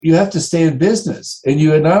you have to stay in business. And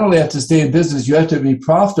you not only have to stay in business, you have to be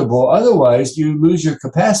profitable. Otherwise, you lose your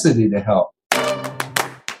capacity to help.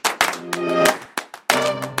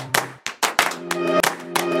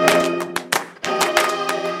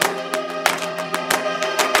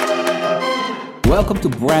 Welcome to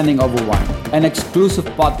Branding Over Wine, an exclusive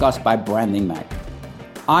podcast by Branding Mag.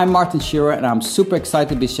 I'm Martin Shearer, and I'm super excited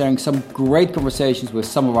to be sharing some great conversations with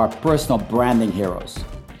some of our personal branding heroes.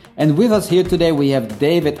 And with us here today, we have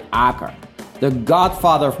David Acker, the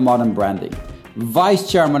godfather of modern branding,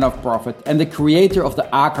 vice chairman of Profit, and the creator of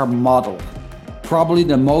the Acker model, probably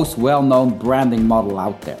the most well-known branding model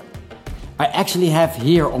out there. I actually have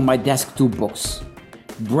here on my desk 2 books,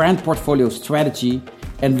 Brand Portfolio Strategy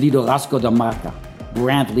and Liderazgo de Marca,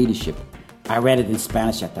 Brand Leadership. I read it in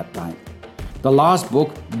Spanish at that time. The last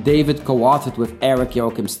book, David co-authored with Eric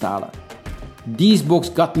Joachim Stahler. These books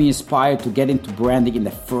got me inspired to get into branding in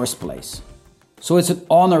the first place. So it's an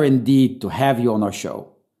honor indeed to have you on our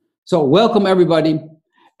show. So welcome everybody,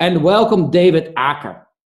 and welcome David Acker.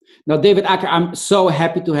 Now David Acker, I'm so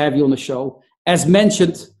happy to have you on the show. As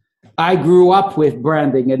mentioned, I grew up with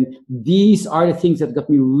branding, and these are the things that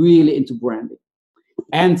got me really into branding.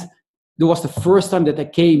 And it was the first time that I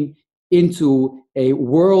came into a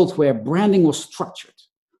world where branding was structured,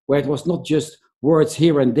 where it was not just words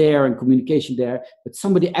here and there and communication there, but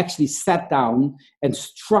somebody actually sat down and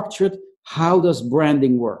structured how does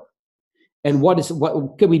branding work, and what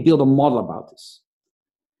can we build a model about this.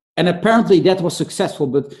 And apparently that was successful,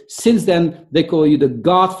 but since then they call you the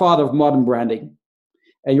godfather of modern branding,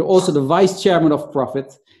 and you're also the vice chairman of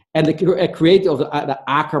Profit and the creator of the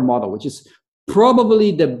Acker model, which is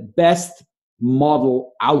probably the best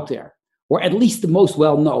model out there, or at least the most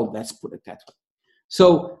well-known, let's put it that way.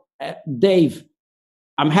 So, Dave,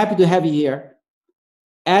 I'm happy to have you here.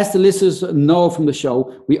 As the listeners know from the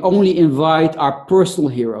show, we only invite our personal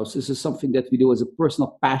heroes. This is something that we do as a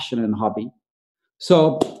personal passion and hobby.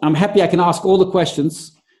 So I'm happy I can ask all the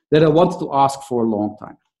questions that I wanted to ask for a long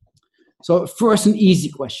time. So first, an easy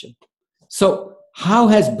question. So how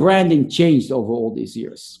has branding changed over all these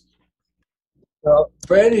years? Well,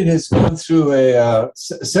 branding has gone through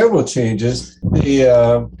several changes.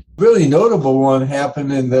 The really notable one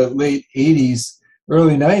happened in the late 80s,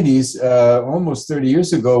 early 90s, almost 30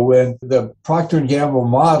 years ago, when the Procter & Gamble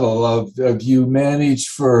model of you manage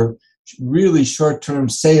for really short-term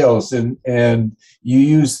sales and you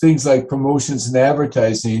use things like promotions and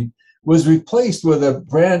advertising was replaced with a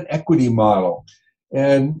brand equity model.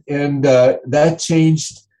 And that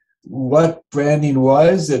changed what branding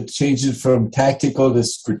was. It changed it from tactical to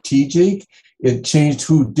strategic. It changed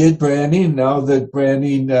who did branding. Now that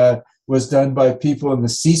branding was done by people in the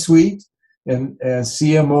C-suite and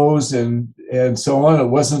CMOs and so on. It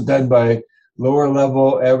wasn't done by lower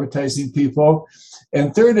level advertising people.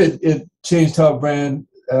 And third, it changed how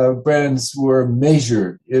brands were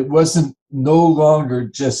measured. It wasn't no longer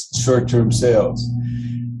just short-term sales.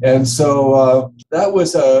 And so that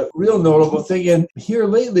was a real notable thing. And here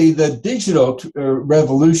lately, the digital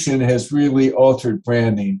revolution has really altered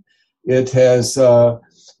branding. It has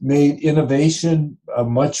made innovation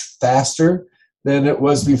much faster than it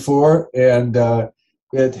was before. And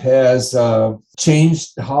it has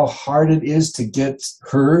changed how hard it is to get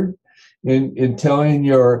heard in telling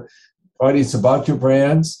your audience about your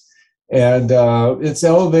brands. And it's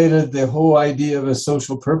elevated the whole idea of a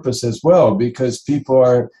social purpose as well, because people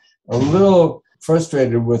are a little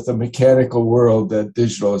frustrated with the mechanical world that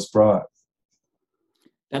digital has brought.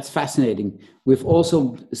 That's fascinating. We've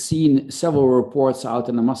also seen several reports out,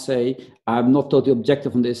 and I must say, I'm not totally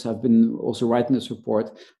objective on this. I've been also writing this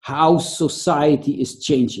report, how society is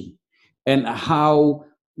changing and how,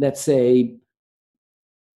 let's say,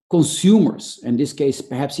 consumers, in this case,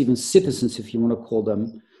 perhaps even citizens, if you want to call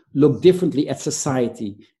them, look differently at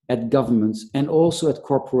society, at governments, and also at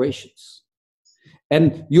corporations.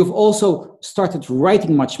 And you've also started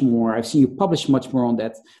writing much more. I've seen you publish much more on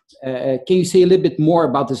that. Can you say a little bit more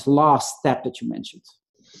about this last step that you mentioned?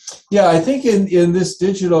 Yeah, I think in this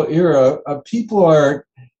digital era, people are,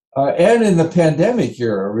 and in the pandemic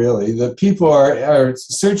era, really, the people are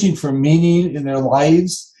searching for meaning in their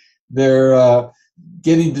lives. They're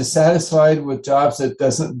getting dissatisfied with jobs that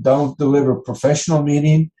don't deliver professional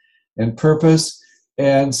meaning and purpose.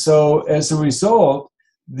 And so as a result,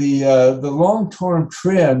 the long-term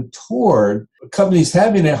trend toward companies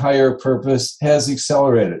having a higher purpose has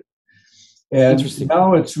accelerated. And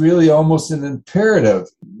now it's really almost an imperative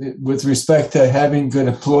with respect to having good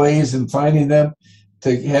employees and finding them,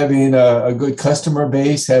 to having a good customer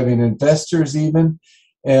base, having investors even,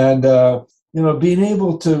 and being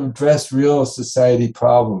able to address real society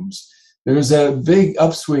problems. there's a big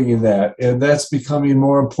upswing in that, and that's becoming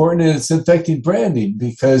more important, and it's affecting branding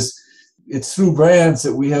because it's through brands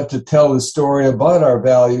that we have to tell the story about our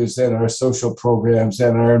values and our social programs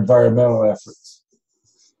and our environmental efforts.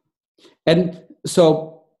 And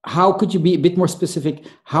so how could you be a bit more specific?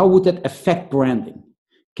 How would that affect branding?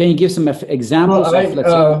 Can you give some examples?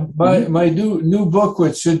 My new book,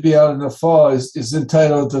 which should be out in the fall, is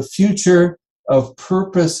entitled The Future of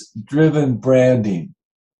Purpose-Driven Branding.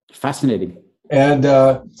 Fascinating. And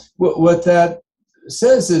what that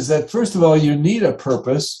says is that, first of all, you need a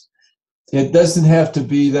purpose. It doesn't have to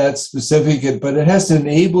be that specific, but it has to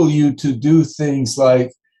enable you to do things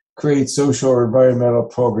like create social or environmental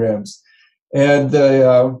programs. And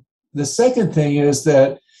the second thing is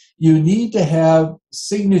that you need to have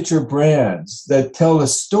signature brands that tell a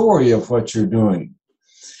story of what you're doing.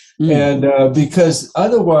 And because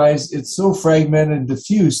otherwise it's so fragmented and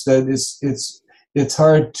diffuse that it's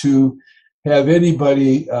hard to have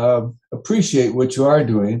anybody appreciate what you are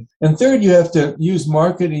doing. And third, you have to use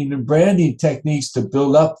marketing and branding techniques to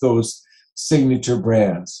build up those signature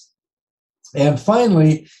brands. And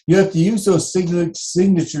finally, you have to use those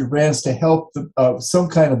signature brands to help some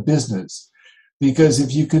kind of business. Because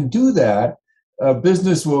if you can do that, a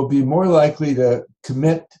business will be more likely to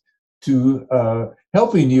commit to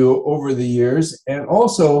helping you over the years and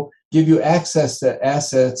also give you access to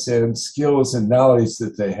assets and skills and knowledge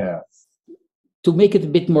that they have. To make it a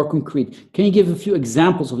bit more concrete, can you give a few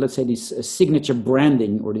examples of, let's say, this signature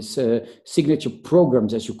branding or these signature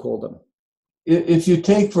programs, as you call them? If you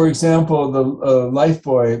take, for example, the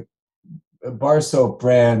Lifebuoy bar soap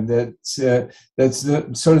brand, that's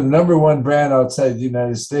sort of the number one brand outside the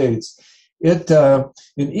United States. It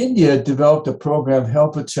in India developed a program,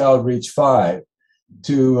 Help a Child Reach 5,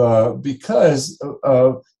 because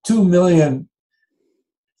 2 million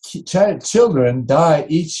children die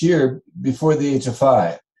each year before the age of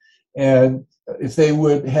 5. And if they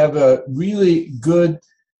would have a really good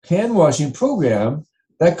hand washing program,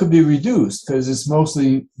 that could be reduced because it's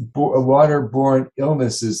mostly waterborne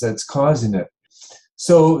illnesses that's causing it.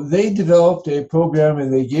 So they developed a program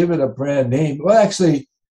and they gave it a brand name. Well, actually,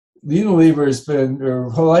 Unilever has been,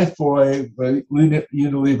 or Lifebuoy,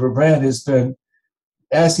 Unilever brand has been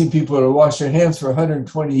asking people to wash their hands for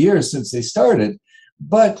 120 years since they started.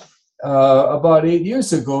 But about 8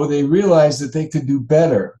 years ago, they realized that they could do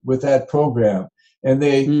better with that program. And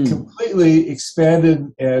they completely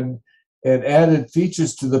expanded and added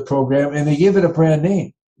features to the program, and they gave it a brand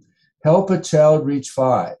name, Help a Child Reach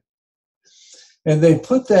 5. And they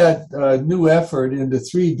put that new effort into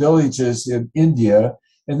 3 villages in India,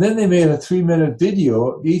 and then they made a 3-minute video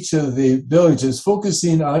of each of the villages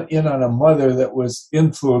focusing in on a mother that was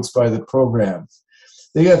influenced by the program.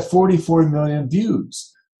 They got 44 million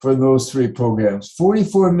views for those 3 programs.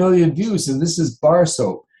 44 million views, and this is bar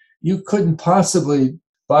soap. You couldn't possibly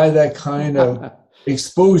buy that kind of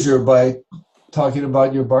exposure by talking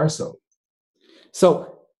about your bar soap.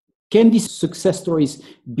 So can these success stories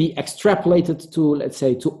be extrapolated to, let's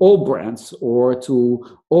say, to all brands or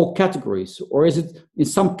to all categories? Or is it in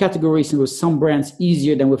some categories and with some brands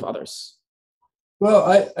easier than with others?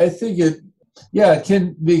 Well, I think it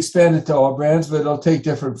can be expanded to all brands, but it'll take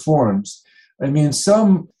different forms. I mean,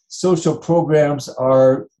 some social programs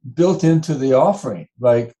are built into the offering,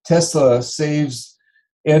 like Tesla saves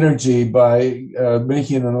energy by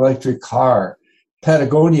making an electric car.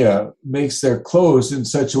 Patagonia makes their clothes in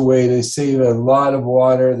such a way they save a lot of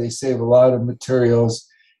water, they save a lot of materials.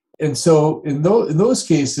 And so in those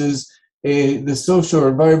cases, the social or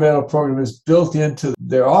environmental program is built into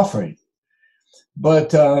their offering.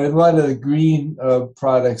 But a lot of the green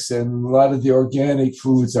products and a lot of the organic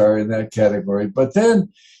foods are in that category. But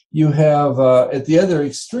then you have, at the other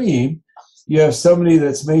extreme, you have somebody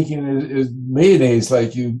that's making mayonnaise,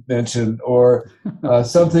 like you mentioned, or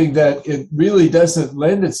something that it really doesn't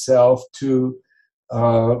lend itself to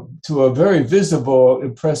a very visible,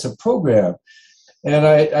 impressive program. And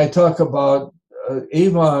I talk about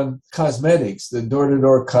Avon Cosmetics, the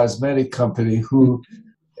door-to-door cosmetic company, who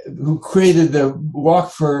created the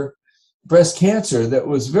Walk for Breast Cancer that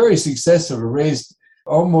was very successful, raised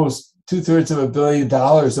almost $2/3 billion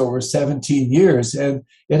over 17 years, and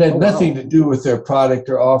it had nothing to do with their product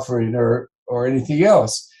or offering or anything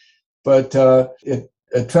else. But it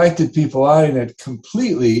attracted people on, and it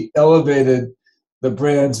completely elevated the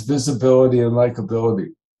brand's visibility and likability.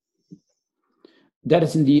 That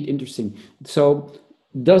is indeed interesting. So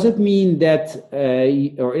does it mean that,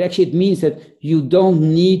 or actually it means that you don't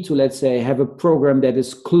need to, let's say, have a program that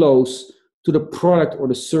is close to the product or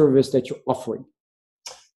the service that you're offering?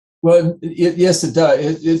 Well, yes, it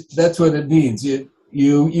does. That's what it means.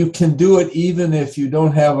 you can do it even if you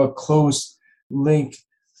don't have a close link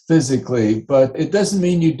physically, but it doesn't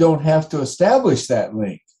mean you don't have to establish that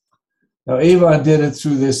link. Now, Avon did it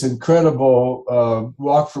through this incredible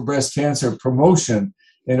Walk for Breast Cancer promotion,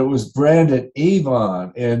 and it was branded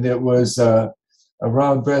Avon, and it was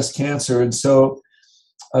around breast cancer. And so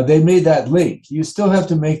they made that link. You still have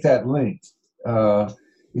to make that link.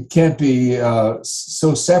 It can't be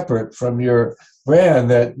so separate from your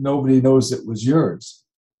brand that nobody knows it was yours.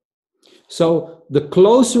 So the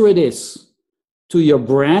closer it is to your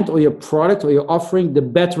brand or your product or your offering, the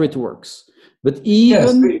better it works. But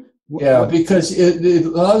even... Yes, because it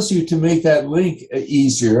allows you to make that link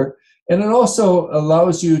easier, and it also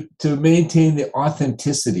allows you to maintain the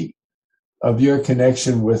authenticity of your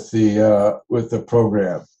connection with the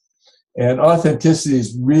program. And authenticity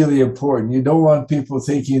is really important. You don't want people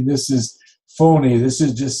thinking this is phony, this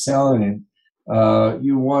is just selling.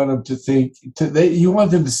 You want them to think, you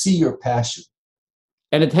want them to see your passion.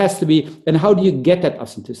 And it has to be, and how do you get that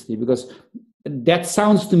authenticity? Because that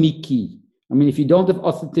sounds to me key. I mean, if you don't have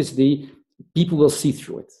authenticity, people will see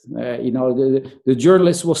through it. The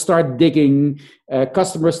journalists will start digging,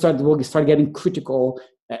 customers will start getting critical.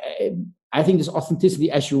 I think this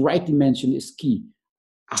authenticity, as you rightly mentioned, is key.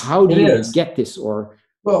 How do you get this? Or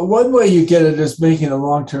well, one way you get it is making a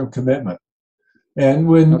long-term commitment. And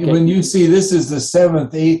when you see this is the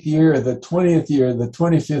 7th, 8th year, the 20th year, the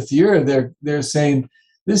 25th year, they're saying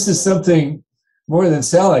this is something more than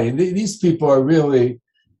selling. These people are really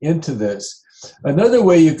into this. Another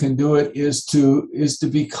way you can do it is to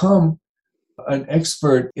become an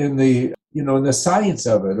expert in the in the science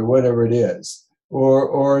of it, or whatever it is,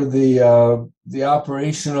 or the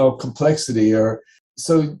operational complexity, or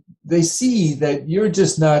so they see that you're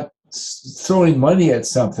just not throwing money at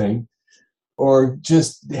something or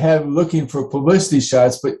just looking for publicity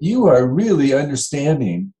shots, but you are really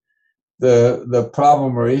understanding the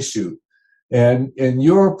problem or issue. And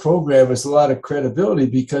your program has a lot of credibility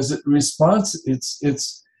because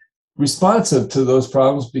it's responsive to those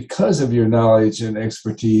problems because of your knowledge and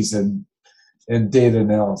expertise and data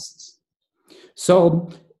analysis. So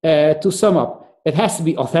to sum up, it has to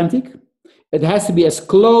be authentic. It has to be as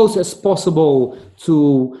close as possible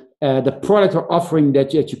to the product or offering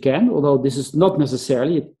that you can, although this is not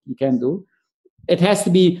necessarily you can do. It has to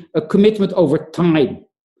be a commitment over time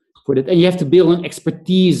for it, and you have to build an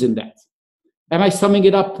expertise in that. Am I summing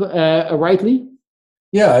it up rightly?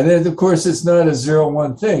 Yeah, and then of course it's not a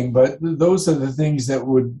 0-1 thing, but those are the things that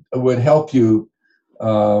would help you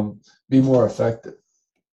be more effective.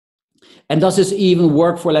 And does this even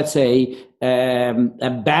work for, let's say,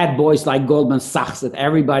 bad boys like Goldman Sachs that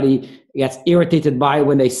everybody gets irritated by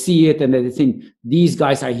when they see it and they think these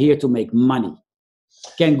guys are here to make money?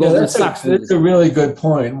 Can Goldman Sachs do this? That's a really good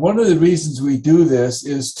point. One of the reasons we do this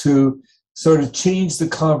is to sort of change the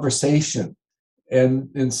conversation. And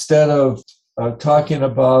instead of talking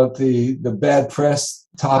about the bad press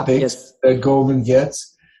topics that Goldman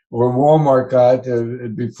gets or Walmart got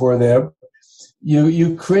before them,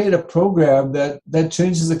 you create a program that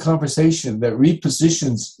changes the conversation, that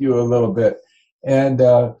repositions you a little bit, and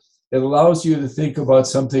it allows you to think about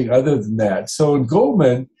something other than that. So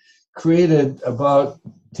Goldman created about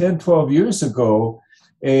 10, 12 years ago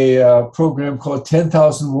a program called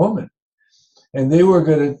 10,000 Women. And they were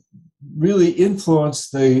going to really influence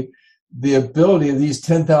the ability of these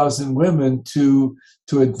 10,000 women to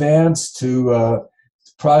advance, to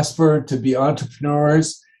prosper, to be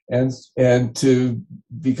entrepreneurs, and to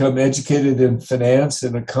become educated in finance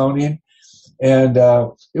and accounting. And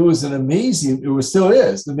it was still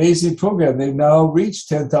is, an amazing program. They've now reached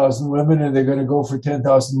 10,000 women, and they're going to go for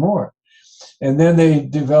 10,000 more. And then they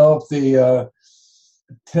developed the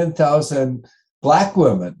 10,000 Black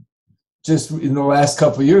women just in the last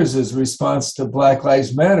couple of years as a response to Black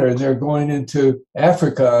Lives Matter. And they're going into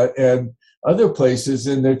Africa and other places,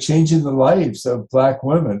 and they're changing the lives of Black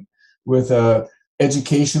women with a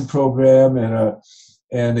education program and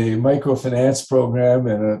a microfinance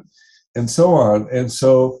program and so on. And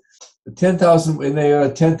so 10,000, and they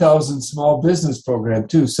have a 10,000 small business program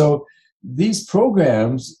too. So these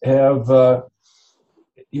programs have, I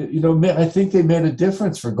think they made a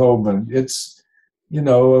difference for Goldman. It's,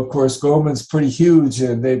 of course, Goldman's pretty huge,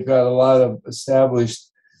 and they've got a lot of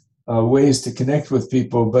established ways to connect with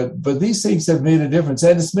people. But these things have made a difference,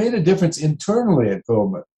 and it's made a difference internally at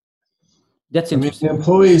Goldman. That's interesting. The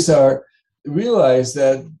employees realize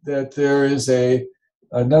that there is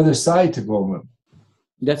another side to Goldman.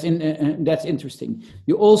 That's interesting.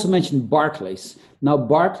 You also mentioned Barclays. Now,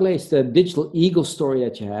 Barclays, the digital eagle story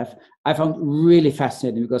that you have, I found really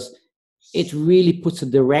fascinating because it really puts a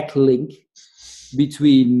direct link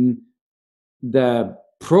between the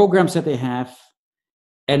programs that they have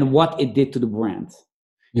and what it did to the brand.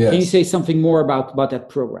 Yes. Can you say something more about that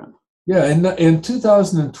program? Yeah, in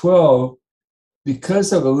 2012,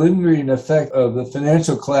 because of a lingering effect of the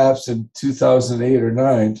financial collapse in 2008 or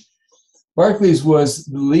 9, Barclays was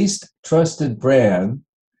the least trusted brand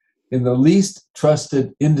in the least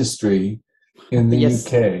trusted industry in the Yes.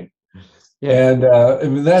 UK. Yeah. And I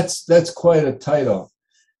mean, that's quite a title.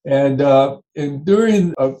 And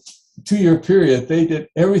during a 2-year period, they did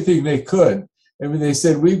everything they could. I mean, they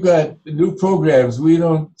said, we've got new programs. We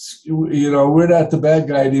don't, we're not the bad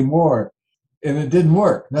guy anymore. And it didn't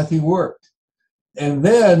work. Nothing worked. And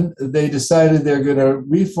then they decided they're going to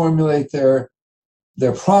reformulate their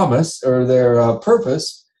promise or their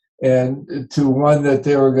purpose, and to one that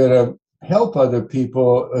they were going to help other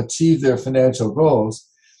people achieve their financial goals.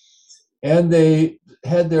 And they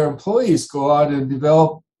had their employees go out and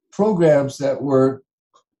develop programs that were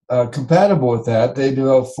compatible with that. They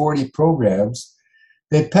developed 40 programs.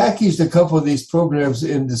 They packaged a couple of these programs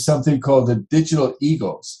into something called the Digital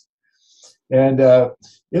Eagles. And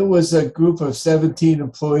it was a group of 17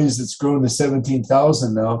 employees that's grown to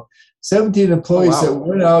 17,000 now. 17 employees that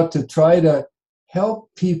went out to try to help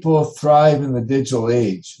people thrive in the digital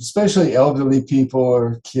age, especially elderly people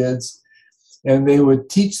or kids. And they would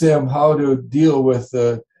teach them how to deal with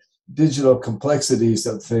the digital complexities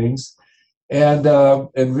of things and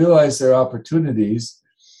realize their opportunities.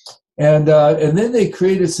 And then they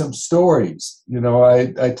created some stories.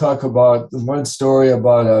 I talk about one story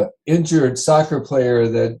about an injured soccer player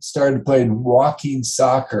that started playing walking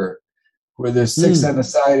soccer, where there's 6 on the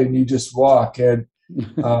side and you just walk. And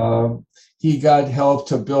he got help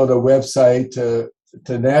to build a website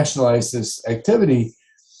to nationalize this activity.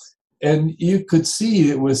 And you could see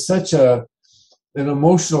it was such an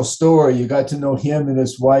emotional story. You got to know him and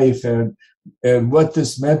his wife and what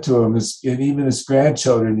this meant to him, and even his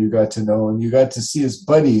grandchildren you got to know, and you got to see his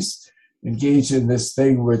buddies engage in this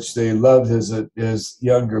thing which they loved as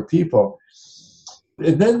younger people.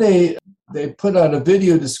 And then they put out a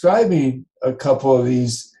video describing a couple of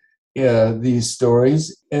these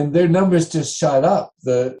stories, and their numbers just shot up.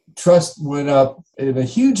 The trust went up in a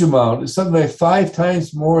huge amount, something like 5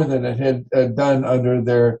 times more than it had done under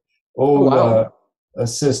their old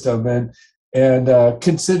system, and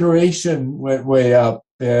consideration went way up,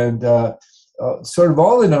 and sort of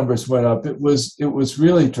all the numbers went up. It was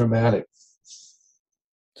really dramatic.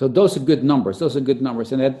 So those are good numbers.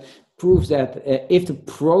 And that proves that if the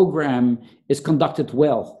program is conducted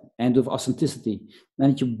well and with authenticity,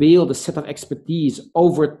 then you build a set of expertise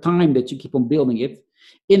over time that you keep on building it.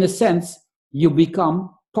 In a sense, you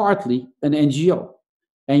become partly an NGO,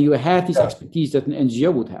 and you have this expertise that an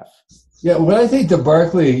NGO would have. Yeah, what I think the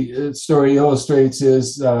Barclay story illustrates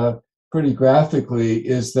is pretty graphically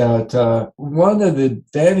is that one of the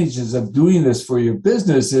advantages of doing this for your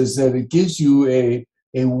business is that it gives you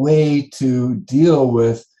a way to deal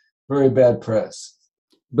with very bad press.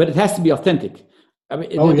 But it has to be authentic. I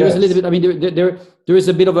mean, there is a little bit. I mean, there is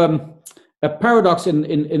a bit of a paradox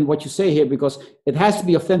in what you say here, because it has to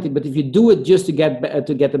be authentic. But if you do it just to get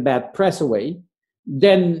the bad press away,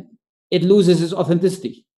 then it loses its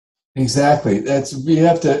authenticity. Exactly.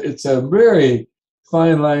 It's a very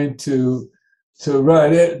fine line to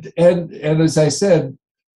run it. And as I said,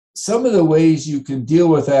 some of the ways you can deal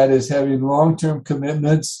with that is having long-term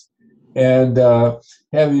commitments and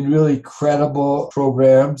having really credible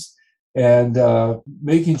programs, and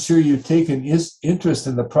making sure you take an interest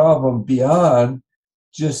in the problem beyond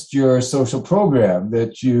just your social program,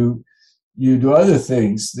 that you do other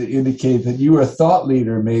things that indicate that you are a thought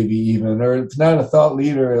leader, maybe even, or if not a thought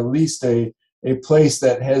leader, at least a place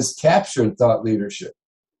that has captured thought leadership.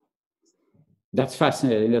 That's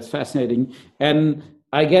fascinating. And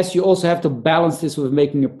I guess you also have to balance this with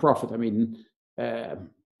making a profit. I mean,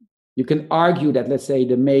 you can argue that, let's say,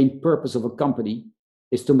 the main purpose of a company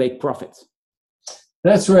is to make profit.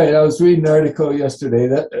 That's right. I was reading an article yesterday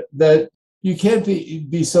that you can't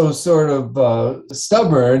be so sort of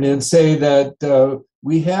stubborn and say that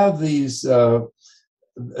we have these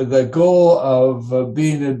the goal of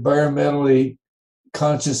being environmentally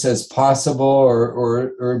conscious as possible,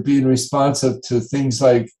 or being responsive to things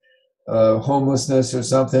like homelessness or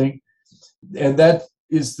something, and that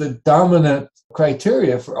is the dominant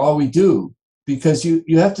criteria for all we do. Because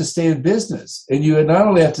you have to stay in business, and you not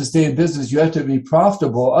only have to stay in business, you have to be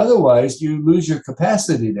profitable. Otherwise, you lose your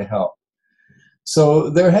capacity to help. So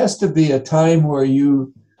there has to be a time where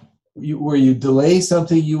you delay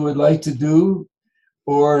something you would like to do,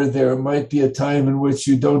 or there might be a time in which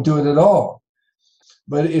you don't do it at all.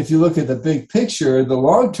 But if you look at the big picture, the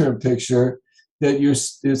long-term picture, that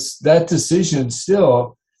that decision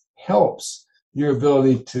still helps your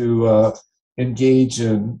ability to engage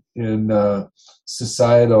in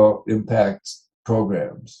societal impact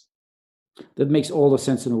programs. That makes all the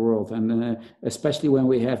sense in the world, and especially when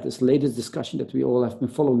we have this latest discussion that we all have been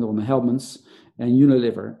following on Hellmann's and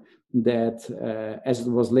Unilever, that as it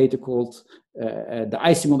was later called, the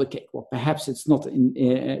icing on the cake. Well, perhaps it's not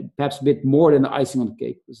perhaps a bit more than the icing on the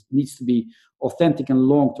cake, because it needs to be authentic and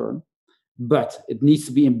long term, but it needs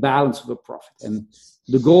to be in balance with a profit. And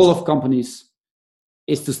the goal of companies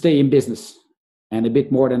is to stay in business, and a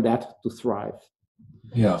bit more than that, to thrive.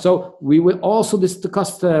 Yeah. So we will also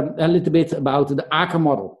discuss a little bit about the ACA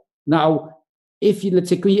model. Now, if you, let's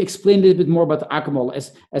say, can you explain a little bit more about the ACA model?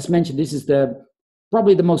 As mentioned, this is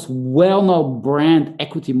probably the most well-known brand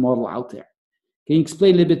equity model out there. Can you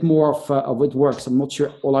explain a little bit more of how it works? I'm not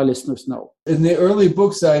sure all our listeners know. In the early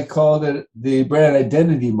books, I called it the brand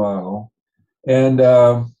identity model. And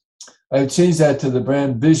I changed that to the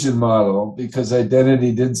brand vision model because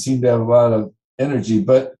identity didn't seem to have a lot of energy.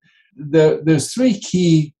 But there's three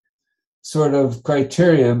key sort of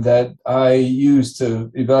criterion that I use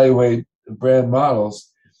to evaluate brand models.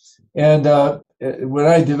 And when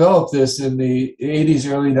I developed this in the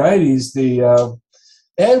 80s, early 90s, the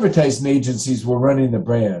advertising agencies were running the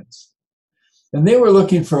brands. And they were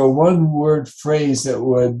looking for a one-word phrase that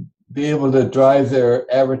would be able to drive their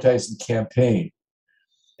advertising campaign.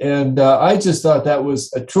 And I just thought that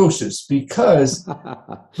was atrocious because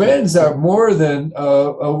brands are more than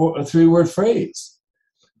a three-word phrase.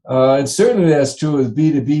 And certainly that's true with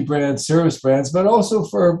B2B brands, service brands, but also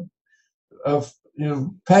for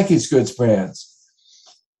packaged goods brands.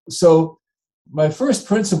 So my first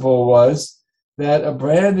principle was that a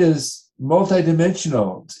brand is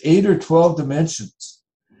multidimensional. It's 8 or 12 dimensions.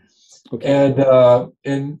 Okay.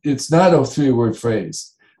 And it's not a three-word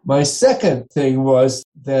phrase. My second thing was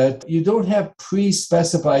that you don't have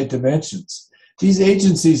pre-specified dimensions. These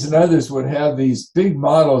agencies and others would have these big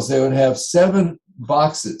models. They would have 7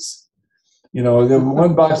 boxes. The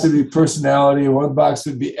one box would be personality, one box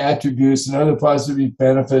would be attributes, another box would be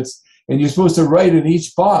benefits. And you're supposed to write in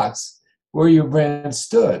each box where your brand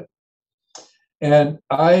stood. And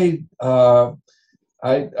I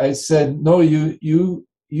said, no, you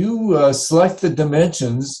select the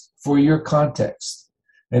dimensions for your context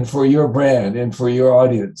and for your brand and for your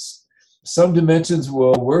audience. Some dimensions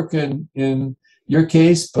will work in your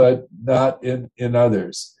case, but not in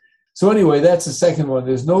others. So anyway, that's the second one.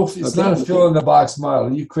 It's not a fill in the box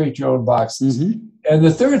model. You create your own boxes. Mm-hmm. And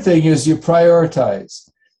the third thing is you prioritize.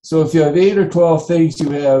 So if you have 8 or 12 things, you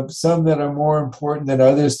have some that are more important than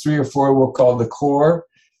others. 3 or 4 we'll call the core,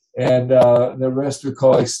 and the rest we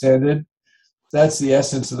call extended. That's the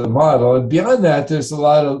essence of the model. And beyond that, there's a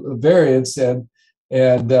lot of variance and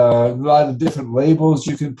a lot of different labels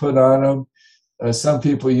you can put on them. Some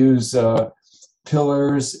people use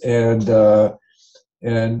pillars and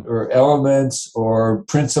or elements or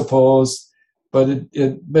principles. But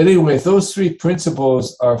anyway, if those 3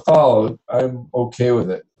 principles are followed, I'm okay with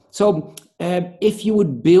it. So if you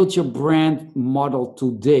would build your brand model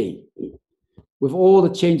today, with all the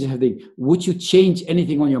changes happening, would you change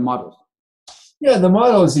anything on your model? Yeah, the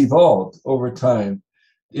model has evolved over time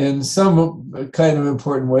in some kind of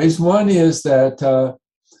important ways. One is that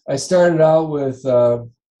I started out with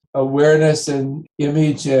awareness and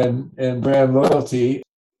image and brand loyalty,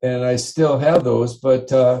 and I still have those, but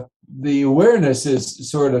the awareness is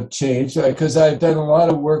sort of changed because I've done a lot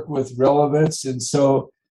of work with relevance, and so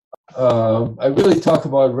I really talk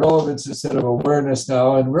about relevance instead of awareness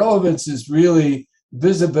now, and relevance is really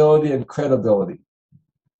visibility and credibility.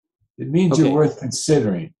 It means you're worth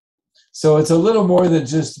considering. So it's a little more than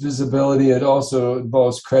just visibility. It also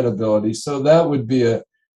involves credibility. So that would be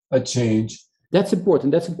a change. That's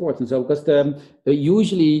important. So because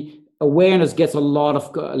usually awareness gets a lot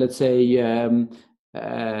of, let's say,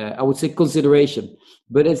 I would say consideration.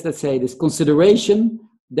 But let's say this consideration,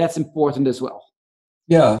 that's important as well.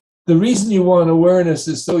 Yeah. The reason you want awareness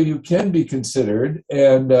is so you can be considered,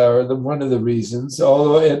 and one of the reasons.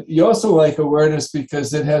 Although you also like awareness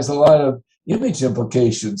because it has a lot of image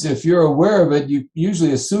implications. If you're aware of it, you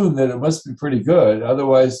usually assume that it must be pretty good.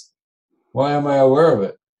 Otherwise, why am I aware of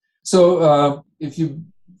it? So if you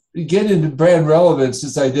get into brand relevance,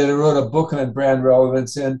 as I did, I wrote a book on brand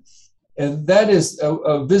relevance, and that is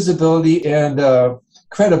a visibility and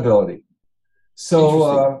credibility.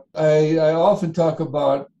 So I often talk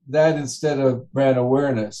about that instead of brand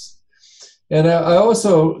awareness. And I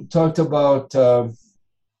also talked about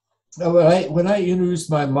when I introduced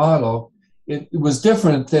my model, it was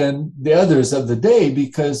different than the others of the day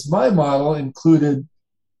because my model included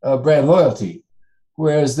brand loyalty.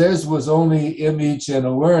 whereas theirs was only image and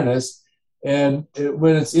awareness. And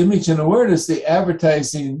when it's image and awareness, the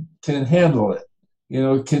advertising can handle it.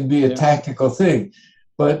 It can be a tactical thing.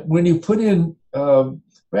 But when you put in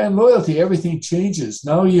brand loyalty, everything changes.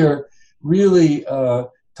 Now you're really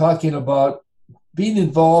talking about being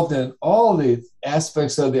involved in all the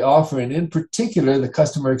aspects of the offering, in particular the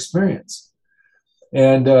customer experience.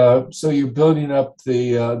 And so you're building up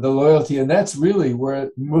the loyalty, and that's really where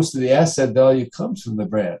most of the asset value comes from the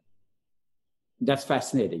brand. That's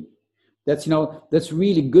fascinating. That's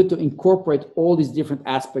really good to incorporate all these different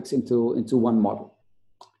aspects into one model.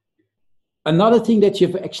 Another thing that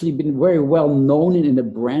you've actually been very well known in the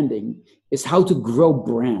branding is how to grow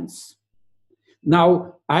brands.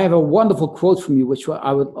 Now, I have a wonderful quote from you, which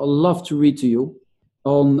I would love to read to you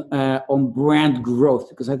on brand growth,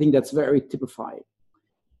 because I think that's very typifying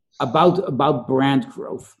about brand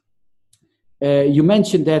growth. You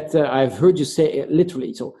mentioned that I've heard you say it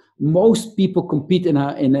literally. So most people compete in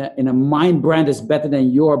a mind brand is better than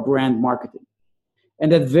your brand marketing,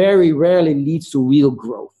 and that very rarely leads to real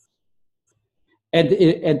growth. And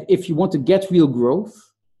if you want to get real growth,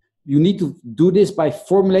 you need to do this by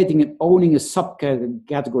formulating and owning a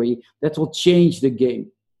subcategory that will change the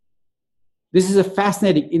game. This is a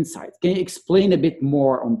fascinating insight. Can you explain a bit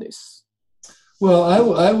more on this? Well,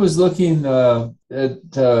 I was looking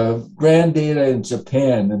at brand data in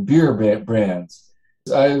Japan and beer brands.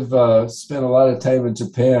 I've spent a lot of time in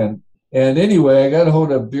Japan. And anyway, I got a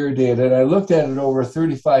hold of beer data, and I looked at it over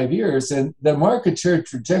 35 years, and the market share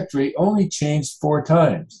trajectory only changed 4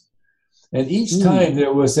 times. And each time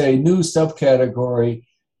there was a new subcategory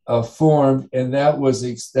formed, and that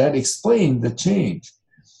explained the change.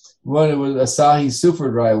 One, it was Asahi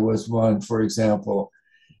Super Dry was one, for example.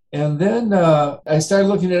 And then I started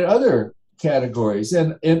looking at other categories,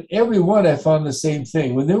 and in every one I found the same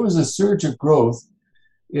thing. When there was a surge of growth,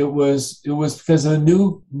 it was because of a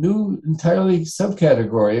new entirely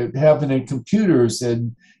subcategory. It happened in computers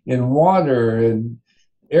and in water and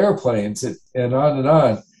airplanes and on and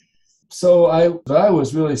on. So I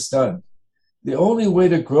was really stunned. The only way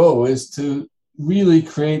to grow is to really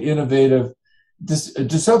create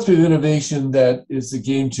disruptive innovation that is a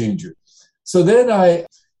game changer. So then I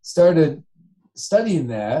started studying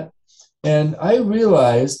that, and I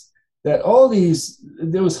realized that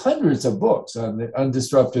there was hundreds of books on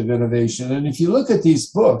disruptive innovation. And if you look at these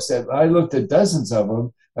books, I looked at dozens of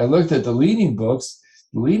them, I looked at the leading books,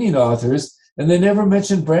 the leading authors, and they never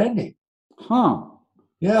mentioned branding. Huh.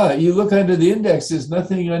 Yeah, you look under the index, there's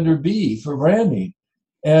nothing under B for branding.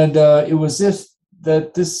 And it was if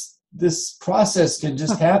that this process can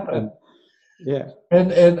just happen. Yeah.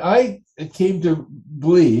 And I came to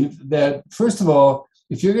believe that, first of all,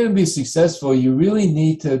 if you're going to be successful, you really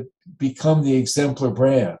need to become the exemplar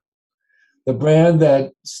brand, the brand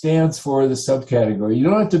that stands for the subcategory. You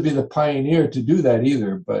don't have to be the pioneer to do that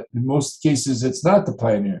either, but in most cases, it's not the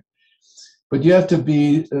pioneer. But you have to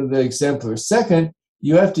be the exemplar. Second,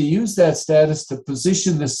 you have to use that status to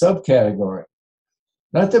position the subcategory,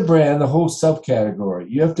 not the brand, the whole subcategory.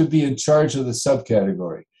 You have to be in charge of the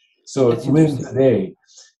subcategory. So it wins the day.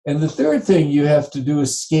 And the third thing you have to do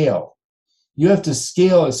is scale. You have to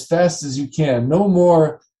scale as fast as you can. No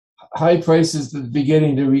more high prices at the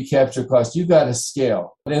beginning to recapture cost. You got to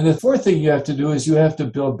scale. And the fourth thing you have to do is you have to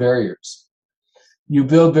build barriers. You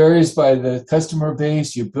build barriers by the customer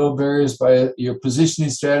base. You build barriers by your positioning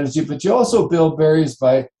strategy, but you also build barriers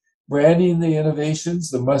by branding the innovations,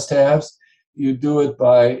 the must-haves. You do it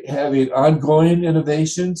by having ongoing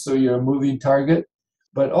innovation, so you're a moving target.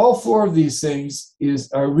 But all 4 of these things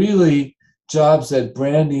are really jobs that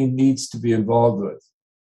branding needs to be involved with.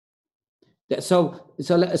 So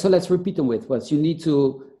let's repeat them with what you need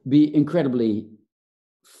to be incredibly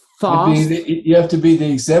fast. You have to be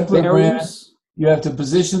the exemplar brand. You have to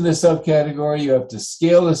position the subcategory. You have to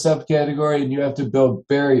scale the subcategory, and you have to build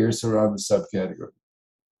barriers around the subcategory.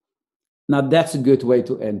 Now that's a good way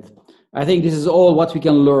to end. I think this is all what we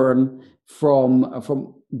can learn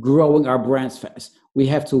from growing our brands fast. We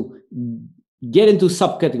have to get into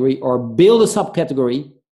subcategory or build a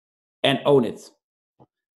subcategory and own it.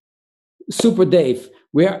 Super Dave,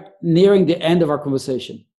 we're nearing the end of our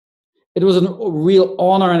conversation. It was a real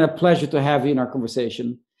honor and a pleasure to have you in our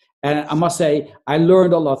conversation. And I must say, I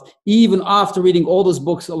learned a lot. Even after reading all those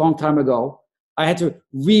books a long time ago, I had to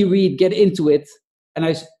reread, get into it, and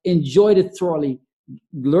I enjoyed it thoroughly,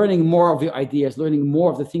 learning more of your ideas, learning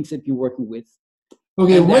more of the things that you're working with.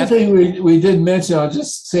 Okay, one thing we did mention, I'll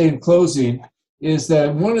just say in closing, is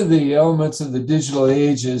that one of the elements of the digital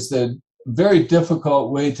age is the very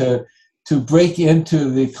difficult way to break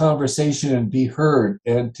into the conversation and be heard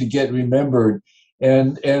and to get remembered.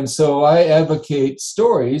 And so I advocate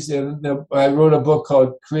stories, and I wrote a book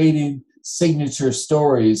called Creating Signature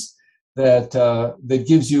Stories that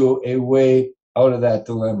gives you a way out of that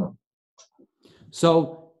dilemma.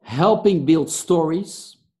 So helping build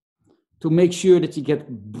stories to make sure that you get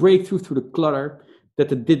breakthrough through the clutter that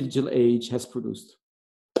the digital age has produced.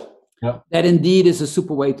 Yep. That indeed is a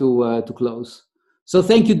super way to close. So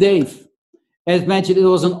thank you, Dave. As mentioned, it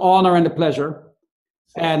was an honor and a pleasure.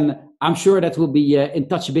 And I'm sure that we'll be in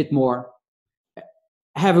touch a bit more.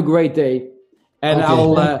 Have a great day. And okay,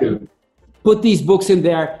 I'll put these books in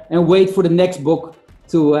there and wait for the next book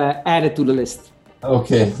to add it to the list.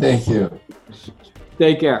 Okay, thank you.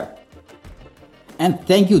 Take care. And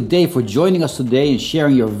thank you, Dave, for joining us today and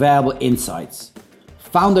sharing your valuable insights.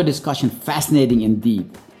 Found our discussion fascinating indeed,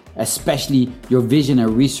 especially your vision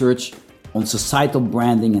and research on societal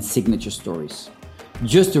branding and signature stories.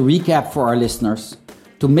 Just to recap for our listeners,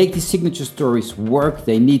 to make these signature stories work,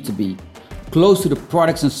 they need to be close to the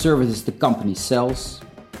products and services the company sells.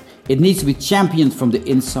 It needs to be championed from the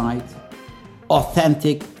inside,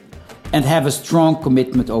 authentic, and have a strong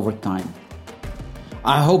commitment over time.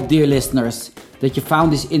 I hope, dear listeners, that you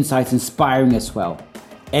found these insights inspiring as well.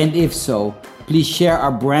 And if so, please share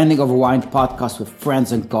our Branding Over Wine podcast with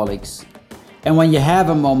friends and colleagues. And when you have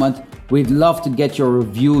a moment, we'd love to get your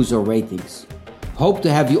reviews or ratings. Hope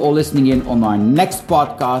to have you all listening in on our next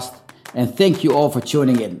podcast, and thank you all for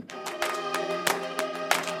tuning in.